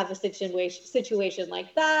anytime you have a situation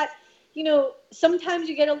like that, sometimes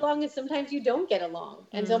you get along and sometimes you don't get along.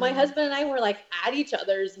 And so my husband and I were like at each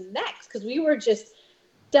other's necks because we were just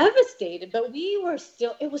devastated, but we were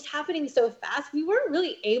still, it was happening so fast. We weren't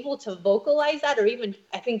really able to vocalize that or even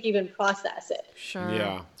process it. Sure.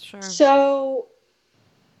 Yeah. Sure. So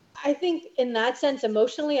I think in that sense,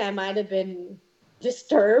 emotionally, I might have been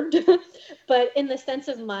disturbed, but in the sense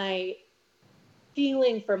of my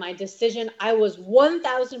feeling for my decision, I was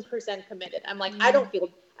 1000% committed. I'm like, I don't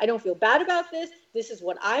feel bad about this. This is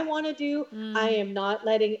what I want to do. I am not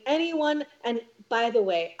letting anyone. And by the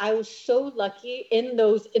way, I was so lucky in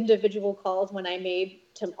those individual calls when I made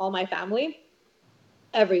to all my family,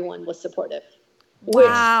 everyone was supportive.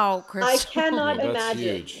 Wow, Crystal. I cannot Yeah, that's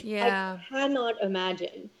imagine. huge. Yeah. I cannot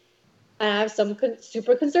imagine. And I have some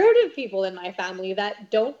super conservative people in my family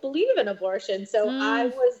that don't believe in abortion. So I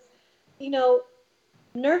was,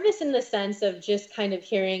 nervous in the sense of just kind of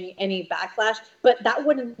hearing any backlash, but that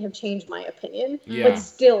wouldn't have changed my opinion. Yeah. But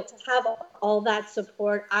still, to have all that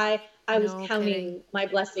support, I was No counting kidding. my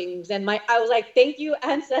blessings, and I was like, thank you,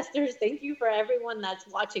 ancestors, thank you for everyone that's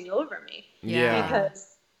watching over me. Yeah.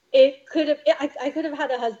 Because it could have, I could have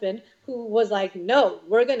had a husband who was like, no,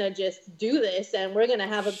 we're gonna just do this, and we're gonna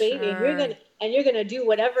have a baby, and you're gonna do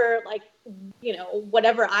whatever, like,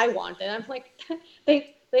 whatever I want. And I'm like,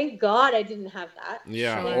 Thank God I didn't have that.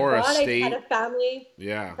 Yeah, Thank or a God I had state. a family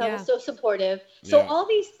Yeah. that Yeah. was so supportive. So Yeah. all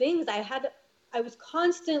these things I was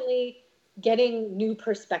constantly getting new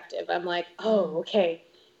perspective. I'm like, oh, okay,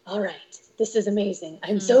 all right, this is amazing.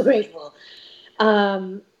 I'm so grateful.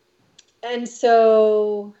 And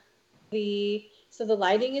so the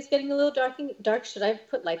lighting is getting a little dark. Should I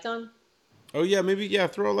put lights on? Oh yeah, maybe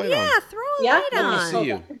throw a light on. Yeah, throw a Yeah, light Let me on. see Hold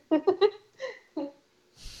you. on.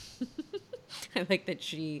 I like that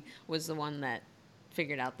she was the one that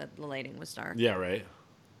figured out that the lighting was dark. Yeah, right.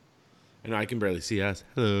 And I can barely see us.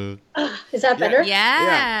 Hello. Is that Yeah. better?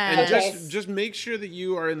 Yeah, and Okay. just make sure that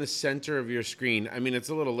you are in the center of your screen. I mean, it's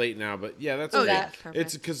a little late now, but yeah, that's Oh, okay. yeah, That- perfect.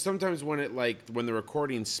 It's because sometimes when the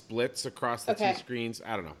recording splits across the Okay. two screens,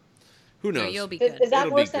 I don't know. Who No, knows? you'll be Is, good. is that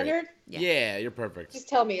It'll more be great. centered? Yeah, you're perfect. Just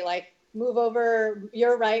tell me, like, move over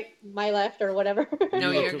your right, my left, or whatever.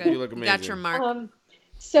 No, You you're look- good. you look You got your amazing. mark.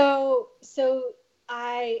 So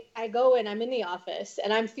I go in, I'm in the office,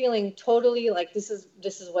 and I'm feeling totally like this is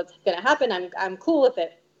what's gonna happen. I'm cool with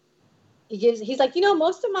it. He's like,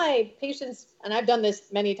 most of my patients, and I've done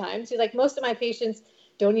this many times, he's like, most of my patients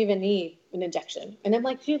don't even need an injection. And I'm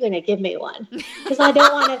like, you're gonna give me one. Because I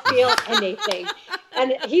don't want to feel anything.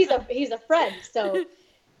 And he's a friend, so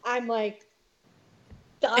I'm like,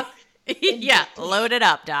 Doc, Yeah, load it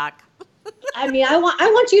up, Doc. I mean, I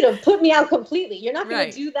want you to put me out completely. You're not going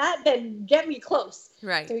Right. to do that, then get me close.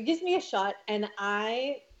 Right. So he gives me a shot, and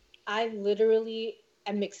I literally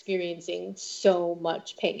am experiencing so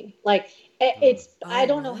much pain. Like it's I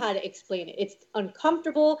don't know really? how to explain it. It's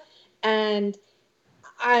uncomfortable, and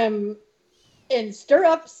I'm in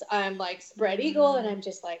stirrups. I'm like spread eagle, and I'm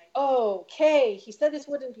just like, okay. He said this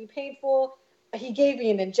wouldn't be painful. He gave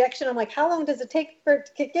me an injection. I'm like, how long does it take for it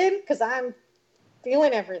to kick in? Because I'm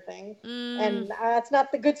feeling everything. And that's not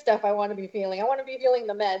the good stuff I want to be feeling. I want to be feeling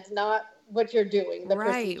the meds, not what you're doing, the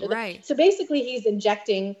procedure. Right. So basically, he's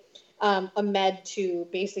injecting a med to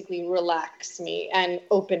basically relax me and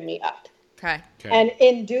open me up. Okay. And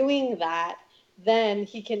in doing that, then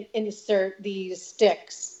he can insert these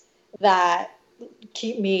sticks that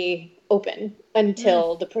keep me open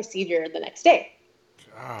until the procedure the next day.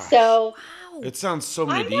 Gosh. So Wow. It sounds so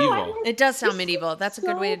I know, medieval. I'm like, It does sound this medieval. is That's a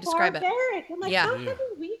good way to describe it. barbaric. I'm like, Yeah. how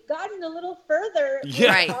haven't we gotten a little further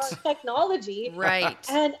Yeah. with our technology? Right.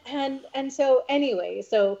 And so anyway,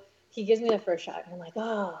 so he gives me the first shot, and I'm like,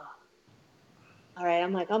 oh, all right.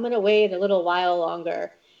 I'm like, I'm gonna wait a little while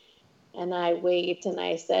longer, and I wait, and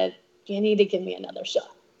I said, you need to give me another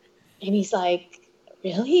shot, and he's like,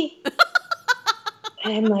 really?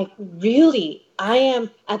 And I'm like, really? I am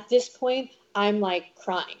at this point. I'm like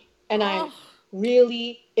crying, and I'm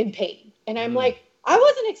really in pain, and I'm like, I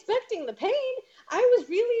wasn't expecting the pain. I was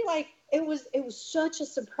really like, it was such a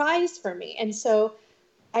surprise for me. And so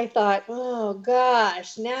I thought, oh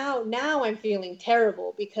gosh, now I'm feeling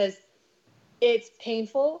terrible because it's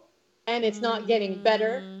painful and it's not getting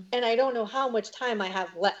better, and I don't know how much time I have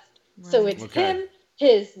left. So it's him,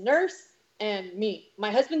 his nurse, and me. My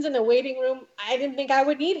husband's in the waiting room. I didn't think I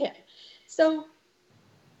would need him. So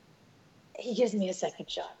he gives me a second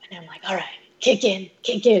shot, and I'm like, all right, kick in.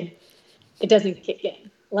 It doesn't kick in.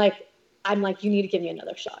 Like, I'm like, you need to give me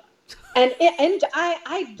another shot. And I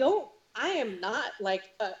am not like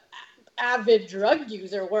a avid drug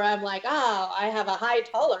user where I'm like, I have a high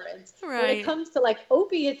tolerance. Right. When it comes to like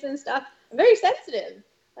opiates and stuff, I'm very sensitive.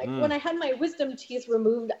 Like when I had my wisdom teeth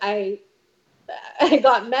removed, I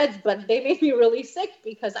got meds, but they made me really sick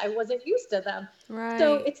because I wasn't used to them. Right.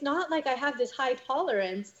 So it's not like I have this high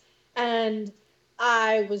tolerance, and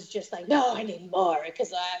I was just like, no, I need more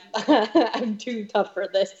because I'm too tough for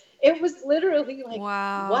this. It was literally like,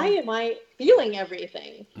 Wow. why am I feeling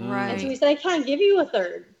everything? Right. And so he said, I can't give you a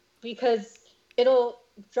third because it'll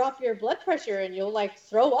drop your blood pressure and you'll like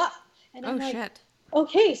throw up. And I'm like, shit.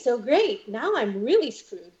 okay, so great. Now I'm really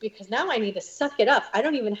screwed because now I need to suck it up. I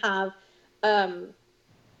don't even have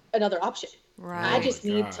another option. Right. I just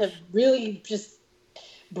need to really just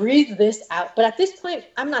breathe this out. But at this point,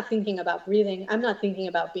 I'm not thinking about breathing. I'm not thinking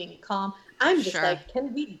about being calm. I'm just like,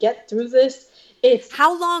 can we get through this?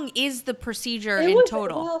 How long is the procedure in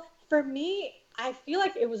total? Well, for me, I feel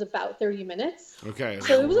like it was about 30 minutes. Okay.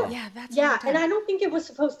 So it was that's a long time. and I don't think it was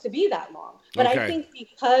supposed to be that long. But I think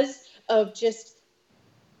because of just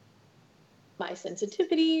my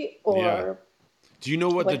sensitivity or Do you know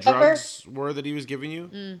what whatever, the drugs were that he was giving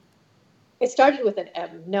you? It started with an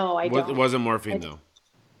M. No, I don't. It wasn't morphine though.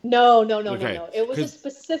 No. Okay. It was a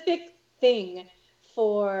specific thing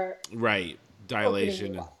for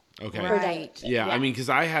dilation. Okay. for dilation. Yeah, I mean, because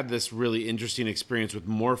I had this really interesting experience with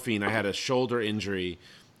morphine. I had a shoulder injury,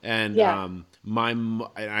 And Yeah.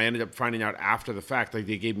 I ended up finding out after the fact, like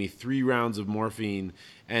they gave me 3 rounds of morphine,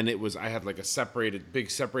 and I had like a big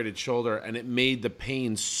separated shoulder, and it made the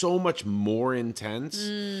pain so much more intense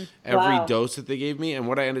every Wow. dose that they gave me. And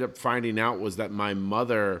what I ended up finding out was that my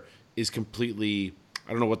mother is completely,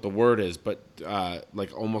 I don't know what the word is, but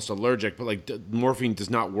like almost allergic. But like morphine does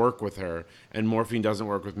not work with her, and morphine doesn't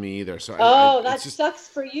work with me either. So Oh, that it's just, sucks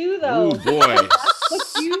for you ooh though. boy.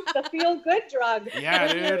 That's the feel good drug. Yeah,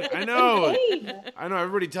 when you're dude. I in know. pain. I know.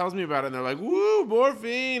 Everybody tells me about it, and they're like, "Woo,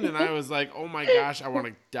 morphine!" And I was like, "Oh my gosh, I want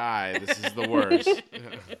to die. This is the worst."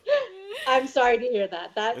 I'm sorry to hear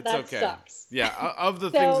that. It's That okay. sucks. Yeah, of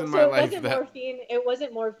the things in my So it life wasn't that. morphine. It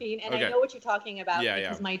wasn't morphine, and I Okay. know what you're talking about Yeah,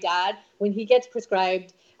 because yeah. my dad, when he gets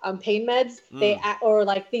prescribed pain meds, or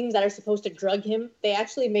like things that are supposed to drug him, they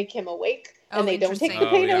actually make him awake, and Oh, they don't take interesting. the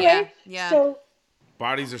Oh, pain yeah. away. Yeah. So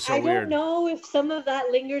Bodies are so I don't weird. know if some of that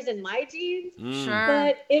lingers in my genes, Sure.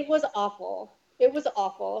 but it was awful. It was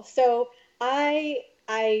awful. So I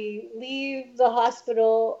leave the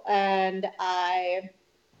hospital and I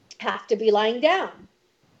have to be lying down.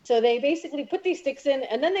 So they basically put these sticks in,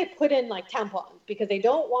 and then they put in like tampons because they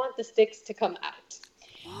don't want the sticks to come out.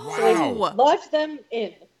 So they Wow. lodge them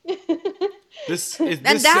in.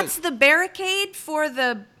 And that's the barricade for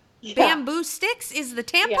the Yeah. bamboo sticks is the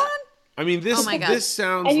tampon? Yeah. I mean, Oh my God. this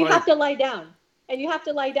sounds And you like. have to lie down.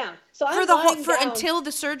 So For I'm the whole lying down. until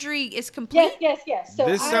the surgery is complete? Yes. So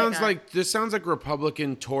This sounds God. like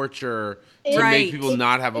Republican torture to Right. make people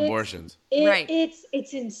not have abortions. Right.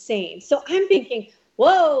 It's insane. So I'm thinking,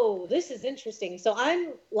 whoa, this is interesting. So I'm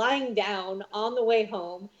lying down on the way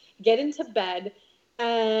home, get into bed,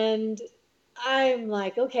 and I'm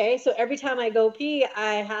like, okay. So every time I go pee,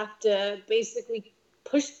 I have to basically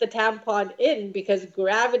push the tampon in because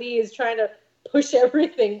gravity is trying to push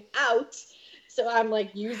everything out. So I'm like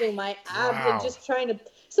using my abs and Wow. just trying to.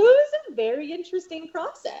 So it was a very interesting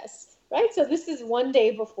process, right? So this is one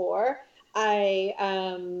day before I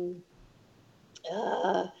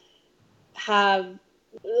have,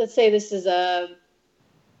 let's say it's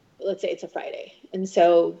a Friday. And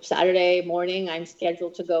so Saturday morning, I'm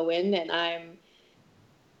scheduled to go in, and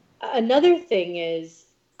another thing is,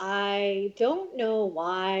 I don't know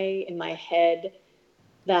why in my head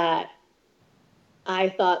that I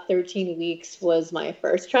thought 13 weeks was my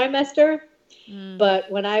first trimester. But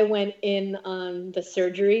when I went in on the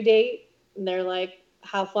surgery date, and they're like,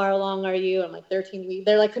 how far along are you? I'm like, 13 weeks.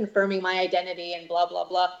 They're like confirming my identity and blah, blah,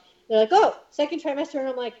 blah. They're like, oh, second trimester. And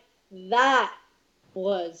I'm like, that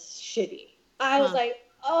was shitty. I was like,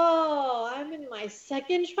 oh, I'm in my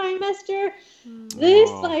second trimester. This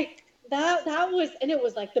Oh. that was, and it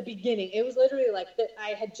was like the beginning. It was literally like I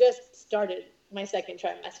had just started my second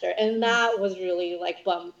trimester, and that was really like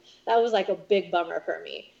that was like a big bummer for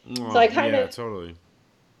me. Oh, So I kind yeah, of totally.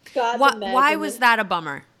 got the meds. Why was that a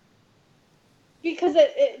bummer? Because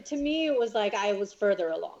it to me it was like I was further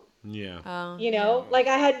along. Yeah. Oh, Like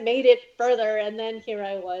I had made it further, and then here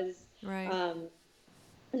I was, right.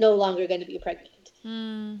 no longer going to be pregnant.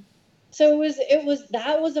 So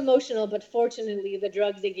that was emotional, but fortunately the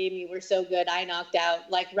drugs they gave me were so good, I knocked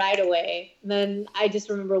out like right away. And then I just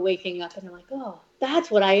remember waking up and I'm like, oh,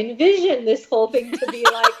 that's what I envisioned this whole thing to be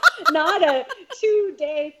like, not a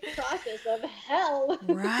 2-day process of hell.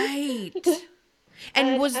 Right.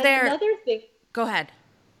 And was there another thing? Go ahead.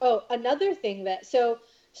 Oh, another thing that so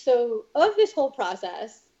of this whole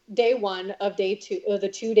process, day one of day two, the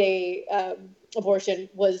 2-day abortion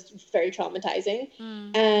was very traumatizing,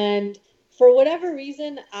 and for whatever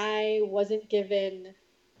reason, I wasn't given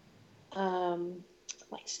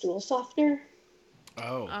like stool softener,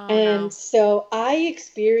 Oh. and No. so I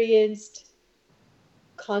experienced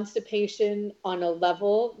constipation on a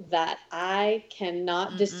level that I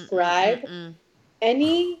cannot describe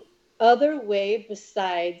any other way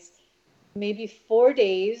besides maybe 4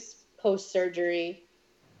 days post surgery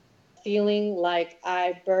feeling like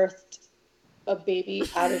I birthed a baby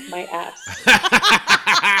out of my ass.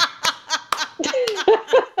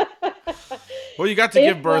 Well, you got to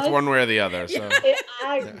give birth one way or the other, so.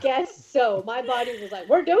 I guess so. My body was like,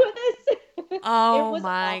 we're doing this. Oh It was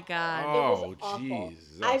my awful. God. It was Oh, awful.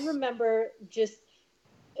 Jesus. I remember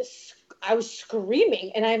I was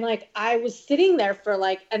screaming, and I was sitting there for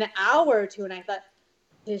like an hour or two, and I thought,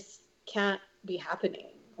 this can't be happening.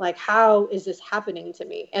 Like, how is this happening to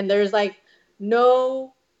me? And there's like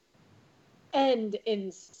no end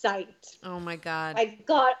in sight. Oh my God.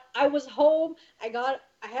 I was home. I got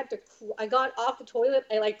off the toilet.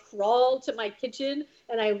 I like crawled to my kitchen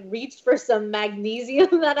and I reached for some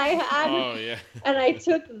magnesium that I had. Oh, yeah. And I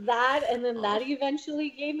took that, and then that eventually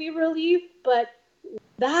gave me relief. But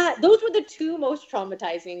those were the two most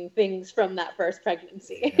traumatizing things from that first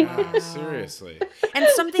pregnancy. Yeah, seriously. And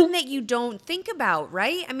something that you don't think about,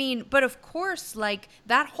 right? I mean, but of course, like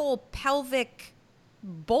that whole pelvic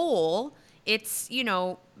bowl, it's,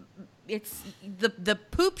 it's the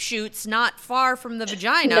poop chute's not far from the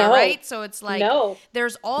vagina, No. right? So it's like No.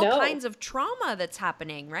 there's all No. kinds of trauma that's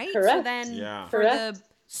happening, right? So Correct. then Yeah. for Correct. the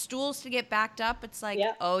stools to get backed up, it's like,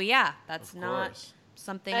 Yeah. oh yeah, that's Of not course.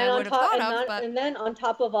 something And I on would have top, thought of, but and then on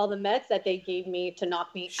top of all the meds that they gave me to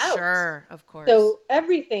knock me out. sure, of course. So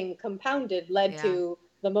everything compounded led Yeah. to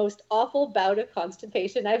the most awful bout of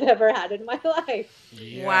constipation I've ever had in my life.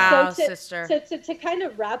 Yeah. Wow, So sister. to kind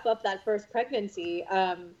of wrap up that first pregnancy,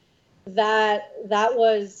 that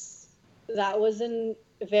was a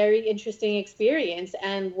very interesting experience,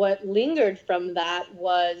 and what lingered from that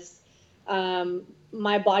was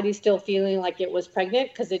my body still feeling like it was pregnant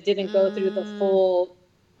because it didn't go through the full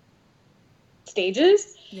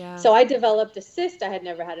stages. Yeah. So I developed a cyst. I had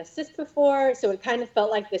never had a cyst before, so it kind of felt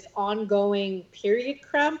like this ongoing period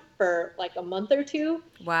cramp for like a month or two.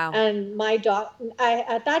 Wow. And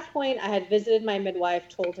at that point, I had visited my midwife,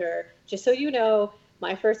 told her, just so you know,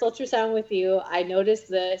 my first ultrasound with you, I noticed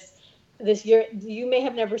this year. You may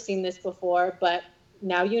have never seen this before, but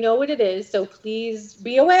now you know what it is. So please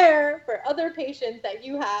be aware for other patients that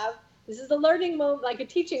you have. This is a learning moment, like a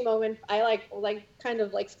teaching moment. I like kind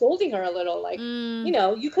of like scolding her a little, like,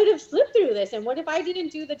 you could have slipped through this. And what if I didn't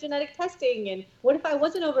do the genetic testing? And what if I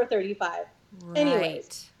wasn't over 35?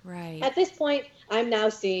 Anyways, Right. at this point, I'm now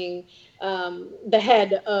seeing the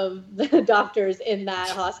head of the doctors in that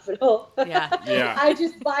hospital. Yeah. Yeah. I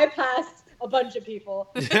just bypassed a bunch of people.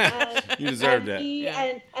 You deserved it.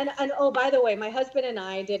 And oh, by the way, my husband and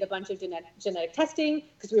I did a bunch of genetic testing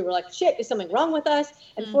because we were like, shit, is something wrong with us?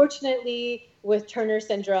 And fortunately, with Turner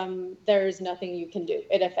syndrome, there's nothing you can do.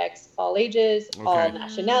 It affects all ages, all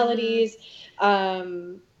nationalities.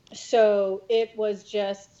 So it was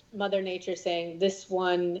just Mother Nature saying, this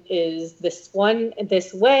one is this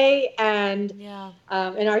way, and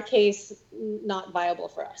in our case, not viable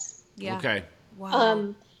for us. Yeah. Okay.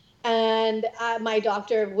 Wow. And my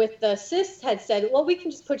doctor with the cysts had said, well, we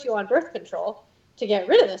can just put you on birth control to get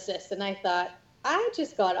rid of the cysts. And I thought, I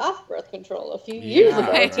just got off birth control a few years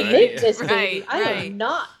ago to make this baby. I am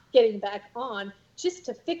not getting back on just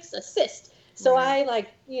to fix a cyst. So I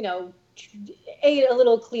ate a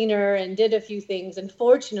little cleaner and did a few things. And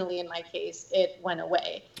fortunately, in my case, it went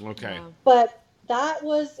away. Okay. Wow. But that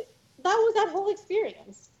was that whole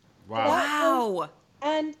experience. Wow.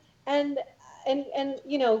 And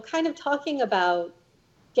kind of talking about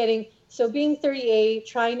being 38,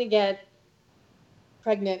 trying to get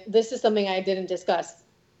pregnant. This is something I didn't discuss.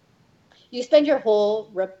 You spend your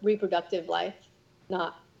whole reproductive life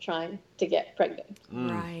not trying to get pregnant.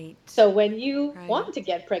 Right. So when you want to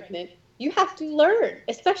get pregnant, you have to learn,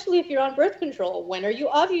 especially if you're on birth control. When are you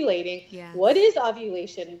ovulating? Yes. What is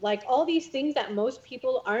ovulation? Like all these things that most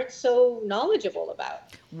people aren't so knowledgeable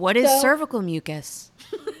about. What is cervical mucus?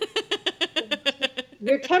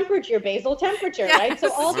 Your temperature, basal temperature, right?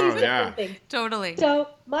 So all these different things. Totally. So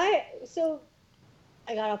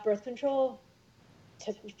I got off birth control,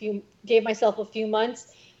 gave myself a few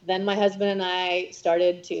months. Then my husband and I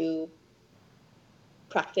started to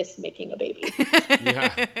practice making a baby.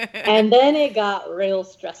 And then it got real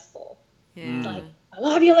stressful. Yeah. Like, I'm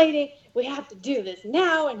ovulating. We have to do this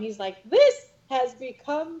now. And he's like, this has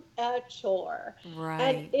become a chore. Right.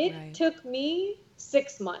 And it took me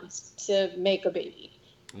 6 months to make a baby.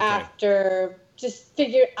 Okay. After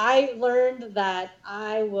I learned that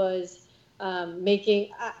I was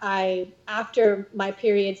after my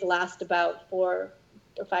periods last about 4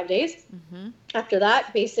 or 5 days. Mm-hmm. After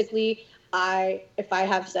that, basically, if I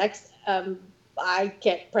have sex, I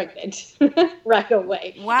get pregnant right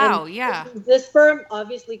away. Wow, and the sperm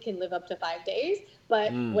obviously can live up to 5 days,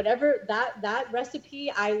 but whatever that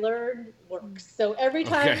recipe I learned works. So every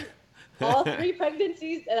time, all 3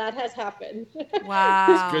 pregnancies, that has happened.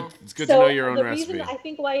 Wow. It's good to know your own the recipe. reason I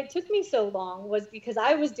think why it took me so long was because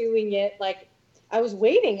I was doing it like I was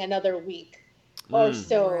waiting another week or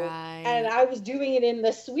so, and I was doing it in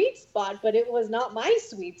the sweet spot, but it was not my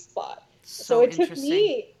sweet spot. So it took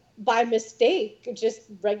me by mistake, just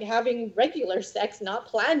having regular sex, not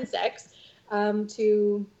planned sex,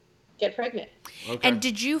 to get pregnant. Okay. And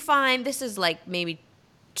did you find, this is like maybe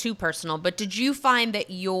too personal, but did you find that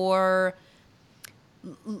you were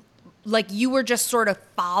just sort of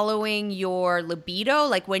following your libido?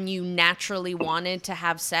 Like when you naturally wanted to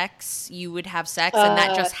have sex, you would have sex, and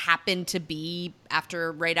that just happened to be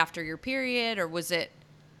right after your period, or was it?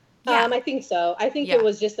 Yeah. I think so. I think Yeah. it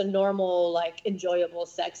was just a normal, like, enjoyable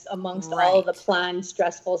sex amongst all the Right. planned,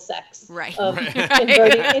 stressful sex Right. of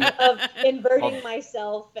inverting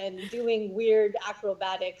myself and doing weird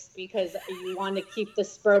acrobatics because you want to keep the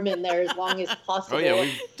sperm in there as long as possible. Oh yeah,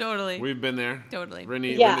 Totally. we've been there. Totally.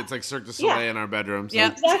 Rennie, Yeah. it's like Cirque du Soleil Yeah. in our bedroom. So.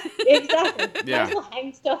 Yeah. Exactly. Yeah. Might as well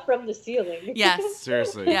hang stuff from the ceiling. Yes.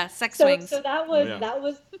 Seriously. Yeah. Sex So swings. that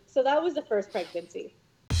was the first pregnancy.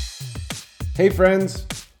 Hey friends,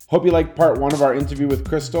 hope you liked part 1 of our interview with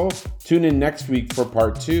Crystal. Tune in next week for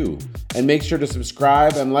part 2. And make sure to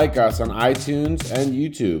subscribe and like us on iTunes and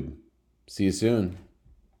YouTube. See you soon.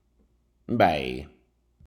 Bye.